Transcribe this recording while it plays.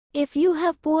If you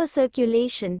have poor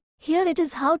circulation, here it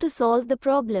is how to solve the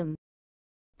problem.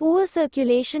 Poor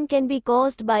circulation can be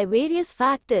caused by various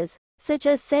factors, such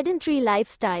as sedentary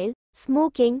lifestyle,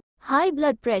 smoking, high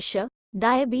blood pressure,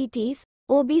 diabetes,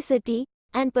 obesity,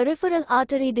 and peripheral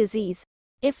artery disease.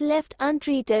 If left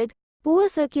untreated, poor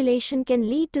circulation can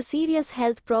lead to serious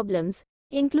health problems,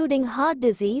 including heart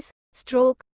disease,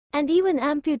 stroke, and even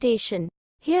amputation.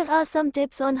 Here are some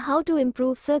tips on how to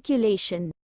improve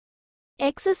circulation.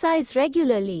 Exercise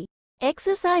regularly.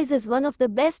 Exercise is one of the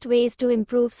best ways to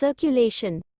improve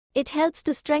circulation. It helps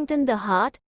to strengthen the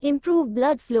heart, improve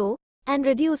blood flow, and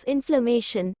reduce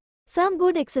inflammation. Some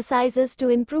good exercises to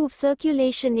improve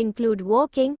circulation include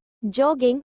walking,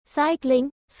 jogging, cycling,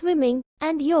 swimming,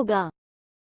 and yoga.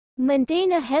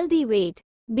 Maintain a healthy weight.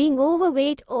 Being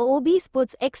overweight or obese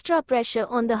puts extra pressure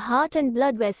on the heart and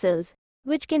blood vessels,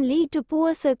 which can lead to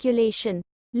poor circulation.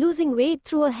 Losing weight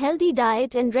through a healthy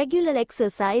diet and regular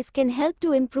exercise can help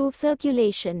to improve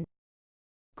circulation.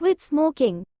 Quit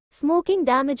smoking. Smoking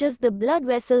damages the blood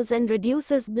vessels and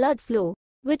reduces blood flow,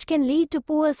 which can lead to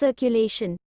poor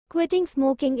circulation. Quitting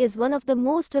smoking is one of the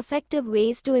most effective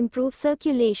ways to improve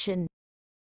circulation.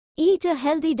 Eat a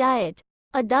healthy diet.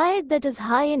 A diet that is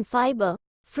high in fiber,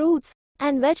 fruits,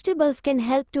 and vegetables can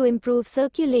help to improve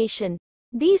circulation.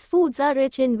 These foods are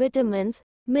rich in vitamins,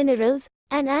 minerals,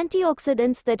 and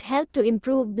antioxidants that help to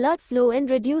improve blood flow and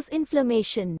reduce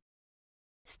inflammation.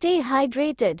 Stay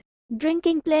hydrated.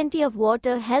 Drinking plenty of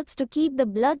water helps to keep the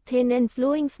blood thin and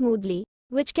flowing smoothly,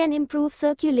 which can improve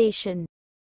circulation.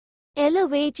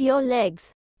 Elevate your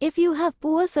legs. If you have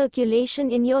poor circulation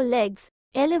in your legs,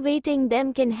 elevating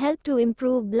them can help to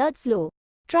improve blood flow.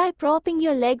 Try propping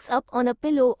your legs up on a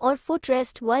pillow or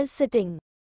footrest while sitting.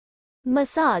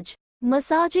 Massage.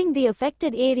 Massaging the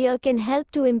affected area can help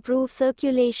to improve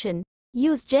circulation.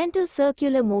 Use gentle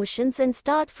circular motions and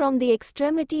start from the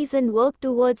extremities and work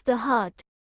towards the heart.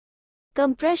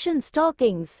 Compression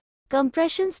stockings.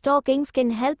 Compression stockings can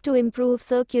help to improve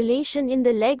circulation in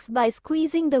the legs by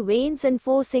squeezing the veins and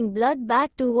forcing blood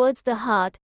back towards the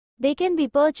heart. They can be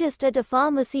purchased at a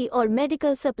pharmacy or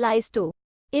medical supply store.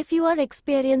 If you are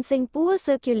experiencing poor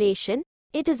circulation,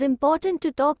 it is important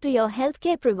to talk to your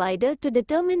healthcare provider to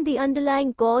determine the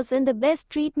underlying cause and the best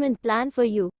treatment plan for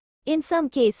you. In some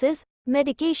cases,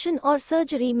 medication or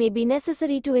surgery may be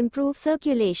necessary to improve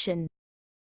circulation.